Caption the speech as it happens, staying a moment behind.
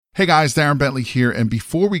Hey guys, Darren Bentley here, and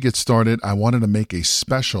before we get started, I wanted to make a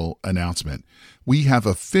special announcement. We have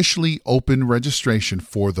officially opened registration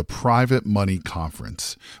for the Private Money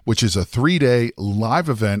Conference, which is a 3-day live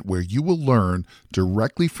event where you will learn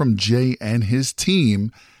directly from Jay and his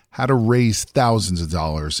team how to raise thousands of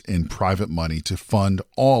dollars in private money to fund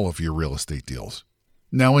all of your real estate deals.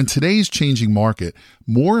 Now, in today's changing market,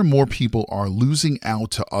 more and more people are losing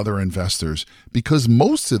out to other investors because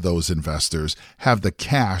most of those investors have the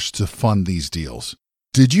cash to fund these deals.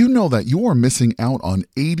 Did you know that you are missing out on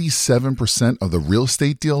 87% of the real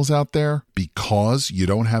estate deals out there because you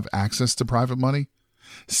don't have access to private money?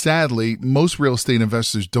 Sadly, most real estate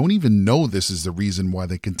investors don't even know this is the reason why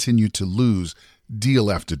they continue to lose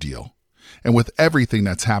deal after deal. And with everything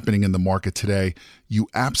that's happening in the market today, you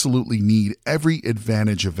absolutely need every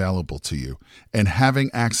advantage available to you. And having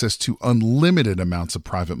access to unlimited amounts of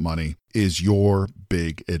private money is your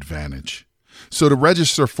big advantage. So to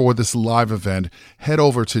register for this live event, head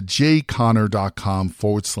over to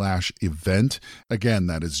jayconner.com/event. Again,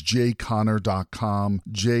 that is jayconner.com,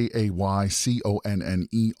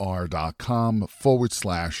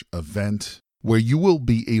 jayconner.com/event, where you will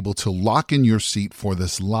be able to lock in your seat for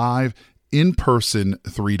this live in-person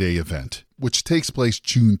 3-day event, which takes place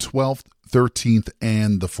June 12th, 13th,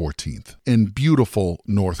 and the 14th in beautiful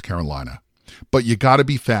North Carolina. But you got to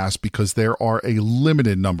be fast because there are a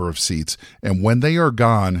limited number of seats, and when they are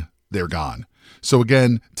gone, they're gone. So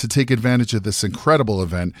again, to take advantage of this incredible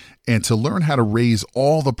event and to learn how to raise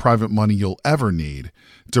all the private money you'll ever need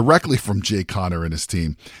directly from Jay Conner and his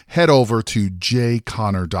team, head over to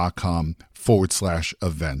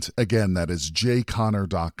jayconner.com/event. Again, that is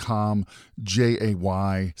jayconner.com,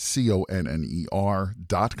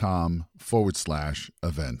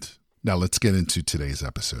 jayconner.com/event. Now let's get into today's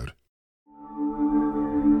episode.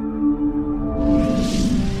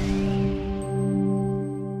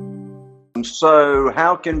 So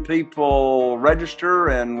how can people register,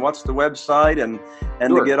 and what's the website, and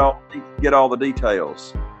Sure. to get all the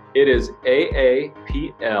details? It is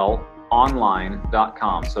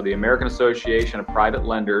aaplonline.com. So the American Association of Private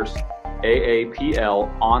Lenders,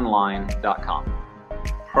 aaplonline.com.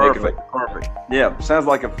 Perfect. Yeah, sounds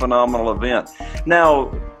like a phenomenal event.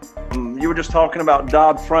 Now, you were just talking about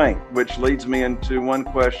Dodd-Frank, which leads me into one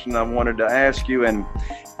question I wanted to ask you and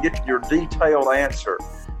get your detailed answer.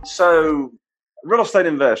 So, real estate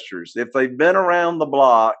investors, if they've been around the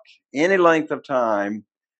block any length of time,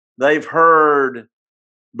 they've heard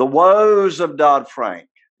the woes of Dodd-Frank.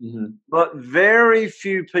 Mm-hmm. But very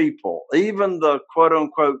few people, even the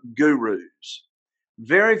quote-unquote gurus,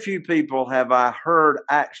 very few people have I heard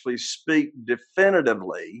actually speak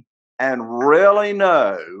definitively and really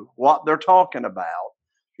know what they're talking about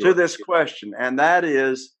to this question. And that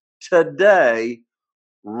is, today,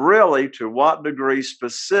 really, to what degree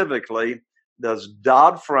specifically does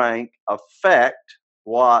Dodd-Frank affect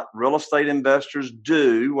what real estate investors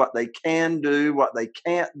do, what they can do, what they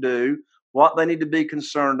can't do, what they need to be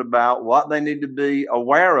concerned about, what they need to be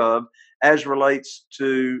aware of as relates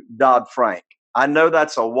to Dodd-Frank? I know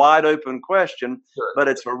that's a wide open question, Sure. but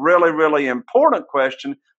it's a really, really important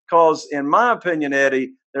question because, in my opinion,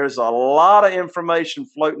 Eddie, there's a lot of information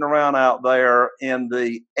floating around out there in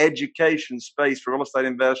the education space for real estate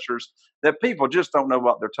investors that people just don't know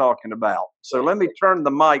what they're talking about. So let me turn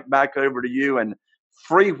the mic back over to you and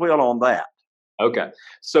freewheel on that. Okay.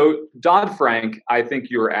 So Dodd-Frank, I think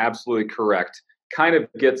you're absolutely correct, kind of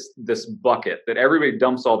gets this bucket that everybody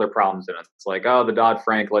dumps all their problems in. It's like, oh, the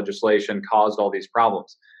Dodd-Frank legislation caused all these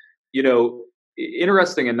problems. You know,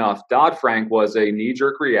 interesting enough, Dodd-Frank was a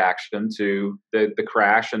knee-jerk reaction to the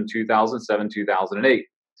crash in 2007, 2008.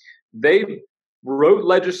 They wrote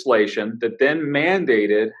legislation that then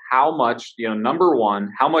mandated how much, number one,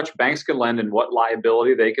 how much banks could lend and what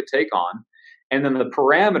liability they could take on, and then the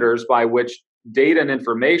parameters by which data and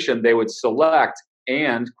information they would select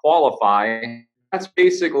and qualify. That's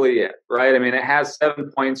basically it, right? I mean, it has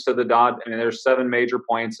 7 points to the there's 7 major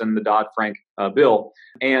points in the Dodd-Frank bill.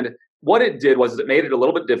 And what it did was it made it a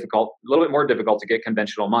little bit more difficult to get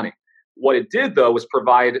conventional money. What it did, though, was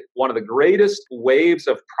provide one of the greatest waves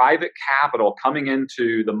of private capital coming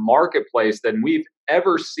into the marketplace than we've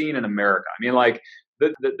ever seen in America. I mean, like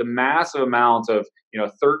the massive amount of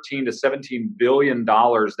 13 to 17 billion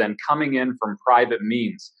dollars then coming in from private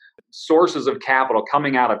means, sources of capital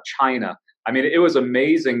coming out of China. I mean, it was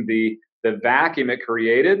amazing the vacuum it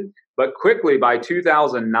created. But quickly by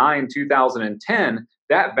 2009, 2010,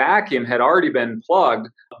 that vacuum had already been plugged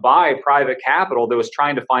by private capital that was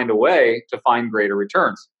trying to find a way to find greater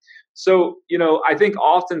returns. So, I think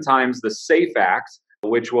oftentimes the SAFE Act,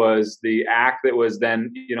 which was the act that was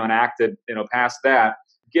then, enacted, past that,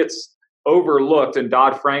 gets overlooked, and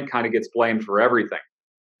Dodd-Frank kind of gets blamed for everything.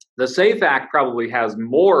 The SAFE Act probably has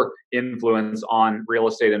more influence on real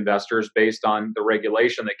estate investors based on the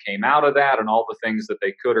regulation that came out of that and all the things that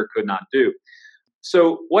they could or could not do.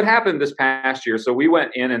 So what happened this past year? So we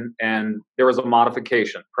went in and there was a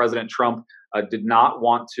modification. President Trump did not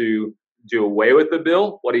want to do away with the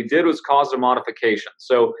bill. What he did was cause a modification.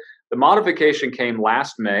 So the modification came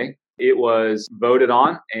last May. It was voted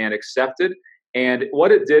on and accepted. And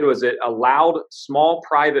what it did was it allowed small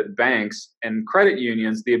private banks and credit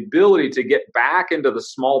unions the ability to get back into the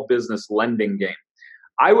small business lending game.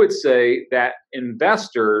 I would say that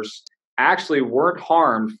investors actually weren't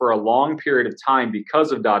harmed for a long period of time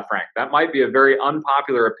because of Dodd-Frank. That might be a very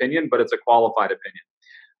unpopular opinion, but it's a qualified opinion.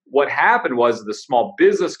 What happened was the small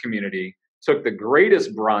business community took the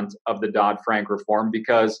greatest brunt of the Dodd-Frank reform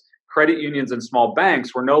because credit unions and small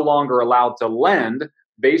banks were no longer allowed to lend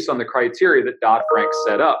based on the criteria that Dodd-Frank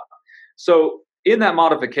set up. So in that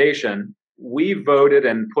modification, we voted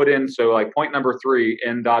and put in, so like point number 3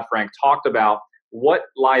 in Dodd-Frank talked about what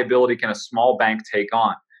liability can a small bank take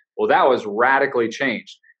on. Well, that was radically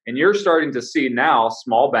changed. And you're starting to see now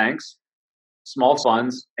small banks, small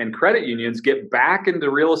funds, and credit unions get back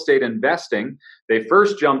into real estate investing. They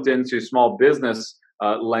first jumped into small business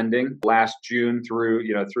lending last June through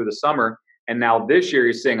the summer. And now this year,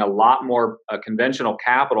 you're seeing a lot more conventional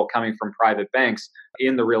capital coming from private banks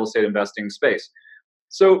in the real estate investing space.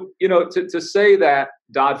 So, to say that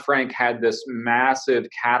Dodd-Frank had this massive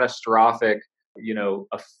catastrophic,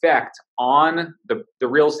 effect on the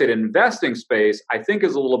real estate investing space, I think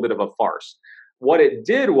is a little bit of a farce. What it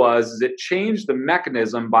did was it changed the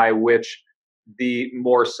mechanism by which the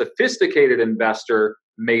more sophisticated investor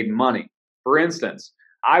made money. For instance,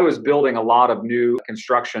 I was building a lot of new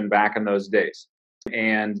construction back in those days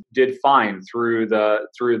and did fine through the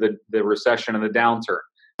recession and the downturn.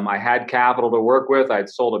 I had capital to work with. I'd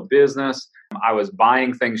sold a business. I was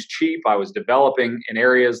buying things cheap. I was developing in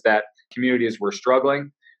areas that communities were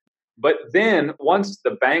struggling. But then once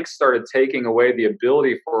the banks started taking away the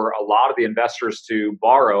ability for a lot of the investors to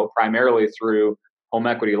borrow, primarily through home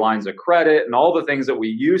equity lines of credit and all the things that we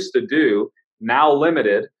used to do, now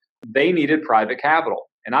limited, they needed private capital.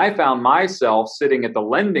 And I found myself sitting at the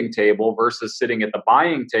lending table versus sitting at the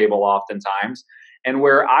buying table oftentimes. And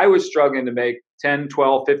where I was struggling to make 10,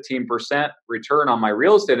 12, 15% return on my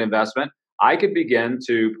real estate investment, I could begin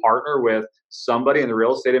to partner with somebody in the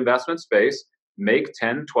real estate investment space, make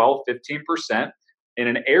 10, 12, 15% in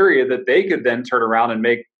an area that they could then turn around and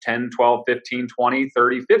make 10, 12, 15, 20,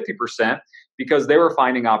 30, 50% because they were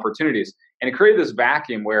finding opportunities. And it created this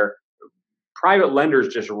vacuum where private lenders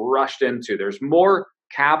just rushed into. There's more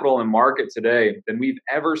capital in the market today than we've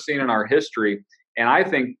ever seen in our history. And I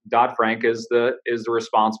think Dodd-Frank is the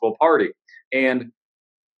responsible party. And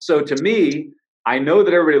so to me, I know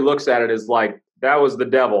that everybody looks at it as like, that was the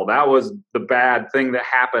devil. That was the bad thing that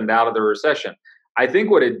happened out of the recession. I think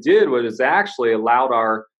what it did was it actually allowed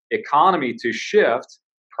our economy to shift,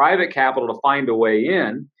 private capital to find a way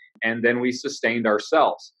in, and then we sustained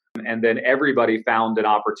ourselves. And then everybody found an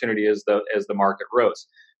opportunity as the market rose.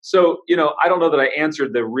 So, I don't know that I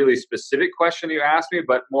answered the really specific question you asked me,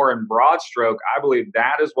 but more in broad stroke, I believe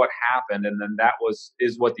that is what happened. And then that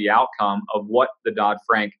is what the outcome of what the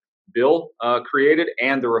Dodd-Frank bill created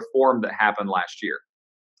and the reform that happened last year.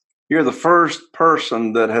 You're the first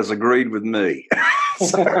person that has agreed with me.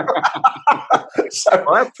 Well,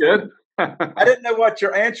 that's good. I didn't know what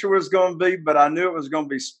your answer was going to be, but I knew it was going to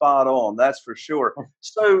be spot on. That's for sure.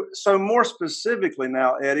 So more specifically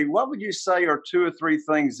now, Eddie, what would you say are 2 or 3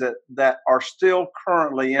 things that are still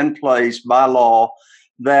currently in place by law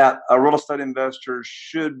that a real estate investor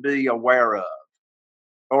should be aware of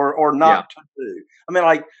or not to do? I mean,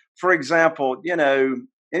 like, for example,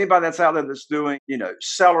 anybody that's out there that's doing,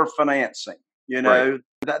 seller financing, right.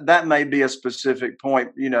 that may be a specific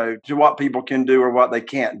point, to what people can do or what they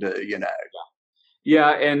can't do,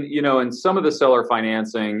 Yeah. And, and some of the seller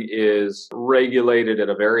financing is regulated at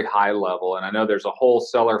a very high level. And I know there's a whole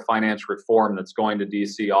seller finance reform that's going to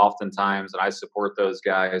DC oftentimes. And I support those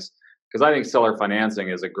guys because I think seller financing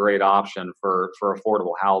is a great option for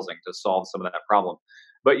affordable housing to solve some of that problem.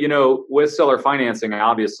 But, with seller financing,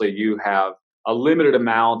 obviously you have a limited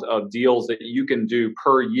amount of deals that you can do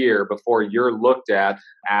per year before you're looked at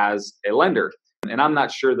as a lender. And I'm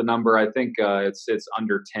not sure the number. I think it's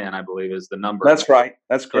under 10, I believe, is the number. That's right.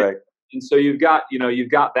 That's correct. And so you've got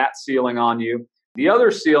that ceiling on you. The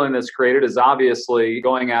other ceiling that's created is obviously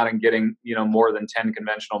going out and getting, more than 10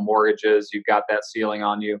 conventional mortgages. You've got that ceiling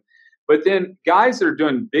on you. But then guys that are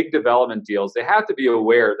doing big development deals, they have to be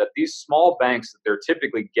aware that these small banks that they're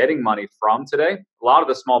typically getting money from today, a lot of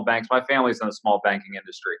the small banks, my family's in the small banking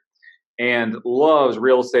industry and loves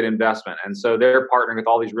real estate investment. And so they're partnering with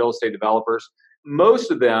all these real estate developers.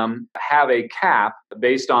 Most of them have a cap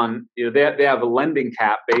based on, they have a lending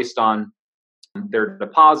cap based on their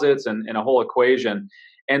deposits and a whole equation.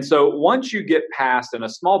 And so once you get past in a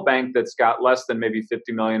small bank that's got less than maybe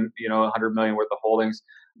 50 million, 100 million worth of holdings,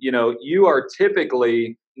 you are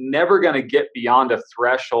typically never going to get beyond a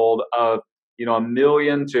threshold of, $1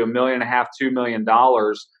 million to $1.5 million, $2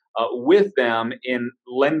 million with them in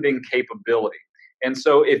lending capability. And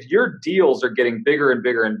so if your deals are getting bigger and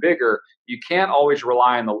bigger and bigger, you can't always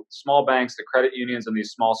rely on the small banks, the credit unions, and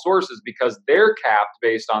these small sources because they're capped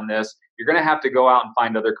based on this. You're going to have to go out and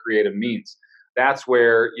find other creative means. That's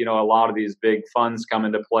where, a lot of these big funds come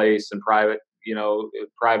into place and private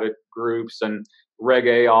groups and Reg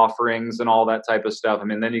A offerings and all that type of stuff. I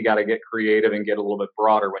mean, then you got to get creative and get a little bit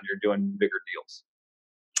broader when you're doing bigger deals.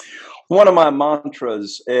 One of my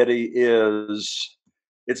mantras, Eddie, is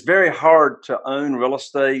it's very hard to own real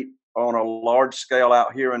estate on a large scale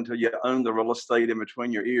out here until you own the real estate in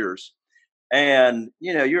between your ears. And,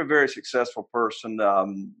 you're a very successful person.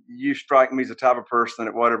 You strike me as the type of person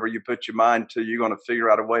that whatever you put your mind to, you're going to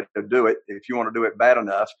figure out a way to do it if you want to do it bad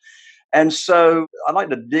enough. And so I'd like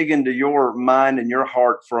to dig into your mind and your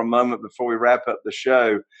heart for a moment before we wrap up the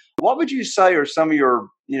show. What would you say are some of your,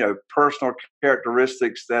 personal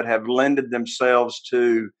characteristics that have lended themselves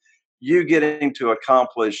to you getting to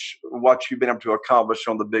accomplish what you've been able to accomplish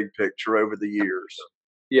on the big picture over the years?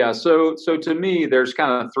 Yeah. So to me, there's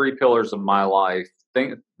kind of three pillars of my life.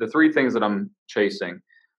 The three things that I'm chasing.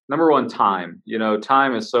 Number one, time.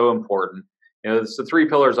 Time is so important. It's the three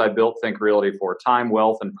pillars I built Think Realty for: time,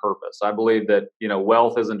 wealth, and purpose. I believe that,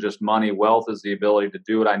 wealth isn't just money. Wealth is the ability to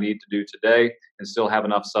do what I need to do today and still have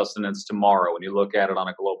enough sustenance tomorrow when you look at it on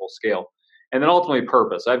a global scale. And then ultimately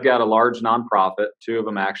purpose. I've got a large nonprofit, two of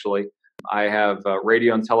them actually. I have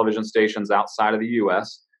radio and television stations outside of the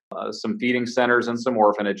U.S., some feeding centers and some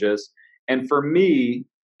orphanages. And for me,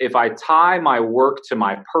 if I tie my work to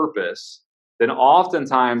my purpose, then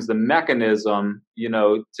oftentimes the mechanism,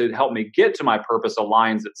 to help me get to my purpose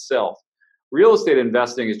aligns itself. Real estate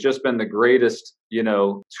investing has just been the greatest,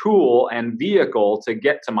 tool and vehicle to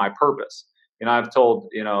get to my purpose. I've told,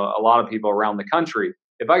 a lot of people around the country,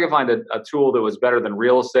 if I could find a tool that was better than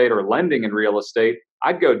real estate or lending in real estate,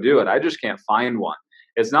 I'd go do it. I just can't find one.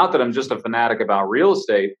 It's not that I'm just a fanatic about real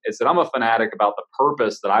estate. It's that I'm a fanatic about the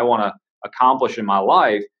purpose that I want to accomplish in my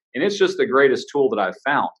life. And it's just the greatest tool that I've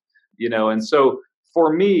found. And so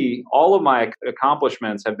for me, all of my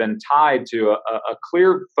accomplishments have been tied to a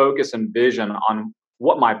clear focus and vision on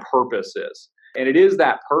what my purpose is. And it is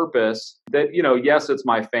that purpose that, yes, it's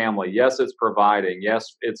my family. Yes, it's providing. Yes,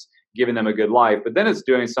 it's giving them a good life. But then it's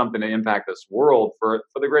doing something to impact this world for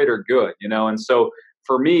the greater good, And so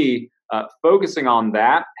for me, focusing on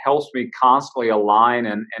that helps me constantly align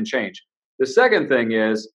and change. The second thing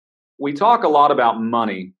is we talk a lot about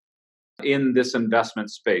money in this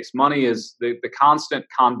investment space. Money is the constant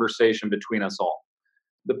conversation between us all.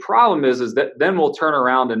 The problem is that then we'll turn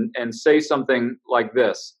around and say something like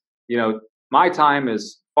this, my time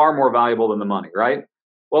is far more valuable than the money, right?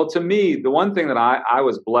 Well, to me, the one thing that I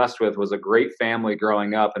was blessed with was a great family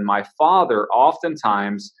growing up. And my father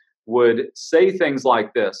oftentimes would say things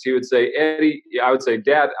like this. He would say, Eddie, I would say,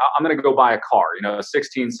 Dad, I'm going to go buy a car,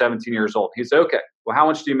 16, 17 years old. He'd say, okay, well, how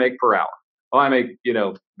much do you make per hour? Oh, I make,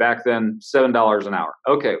 back then $7 an hour.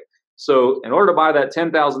 Okay. So in order to buy that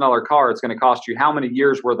 $10,000 car, it's going to cost you how many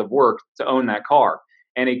years worth of work to own that car?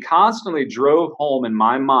 And he constantly drove home in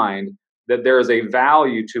my mind that there is a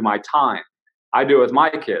value to my time. I do it with my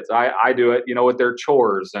kids. I do it, with their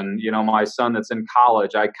chores and, my son that's in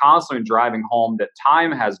college. I constantly driving home that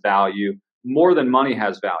time has value more than money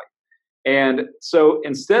has value. And so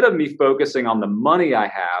instead of me focusing on the money I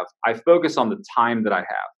have, I focus on the time that I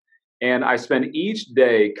have. And I spend each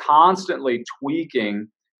day constantly tweaking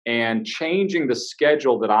and changing the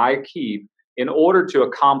schedule that I keep in order to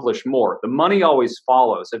accomplish more. The money always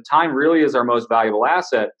follows. If time really is our most valuable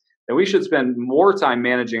asset, then we should spend more time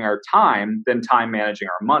managing our time than time managing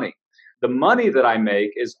our money. The money that I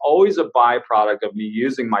make is always a byproduct of me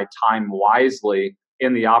using my time wisely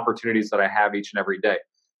in the opportunities that I have each and every day.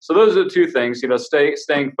 So those are the two things,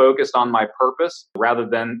 staying focused on my purpose rather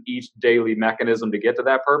than each daily mechanism to get to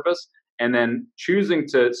that purpose, and then choosing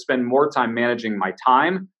to spend more time managing my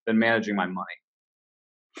time than managing my money.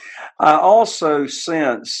 I also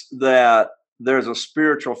sense that there's a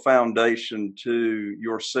spiritual foundation to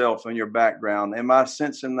yourself and your background. Am I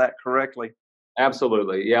sensing that correctly?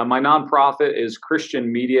 Absolutely. Yeah. My nonprofit is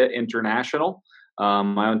Christian Media International,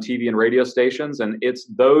 my own TV and radio stations. And it's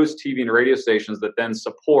those TV and radio stations that then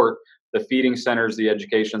support the feeding centers, the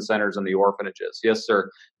education centers, and the orphanages. Yes,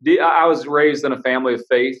 sir. I was raised in a family of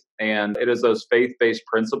faith, and it is those faith-based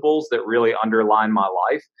principles that really underline my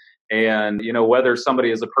life. And, whether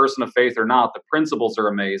somebody is a person of faith or not, the principles are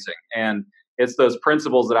amazing. And it's those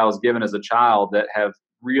principles that I was given as a child that have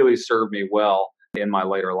really served me well in my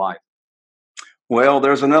later life. Well,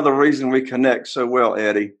 there's another reason we connect so well,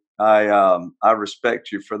 Eddie. I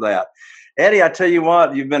respect you for that. Eddie, I tell you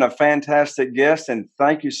what, you've been a fantastic guest, and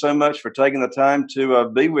thank you so much for taking the time to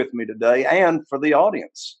be with me today and for the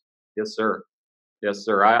audience. Yes, sir. Yes,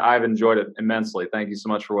 sir. I've enjoyed it immensely. Thank you so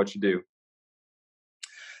much for what you do.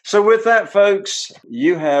 So with that, folks,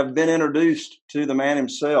 you have been introduced to the man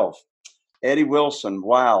himself, Eddie Wilson.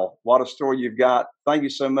 Wow, what a story you've got. Thank you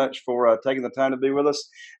so much for taking the time to be with us.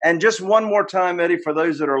 And just one more time, Eddie, for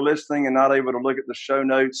those that are listening and not able to look at the show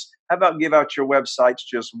notes, how about give out your websites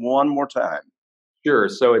just one more time? Sure.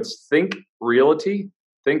 So it's Think Realty,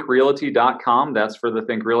 thinkrealty.com. That's for the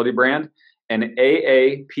Think Realty brand. And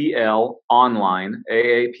AAPL Online,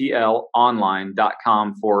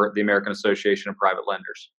 AAPLonline.com for the American Association of Private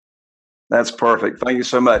Lenders. That's perfect. Thank you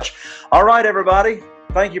so much. All right, everybody.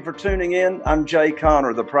 Thank you for tuning in. I'm Jay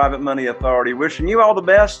Conner, the Private Money Authority, wishing you all the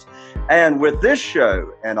best. And with this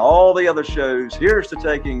show and all the other shows, here's to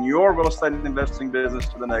taking your real estate investing business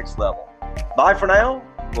to the next level. Bye for now.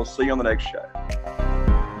 We'll see you on the next show.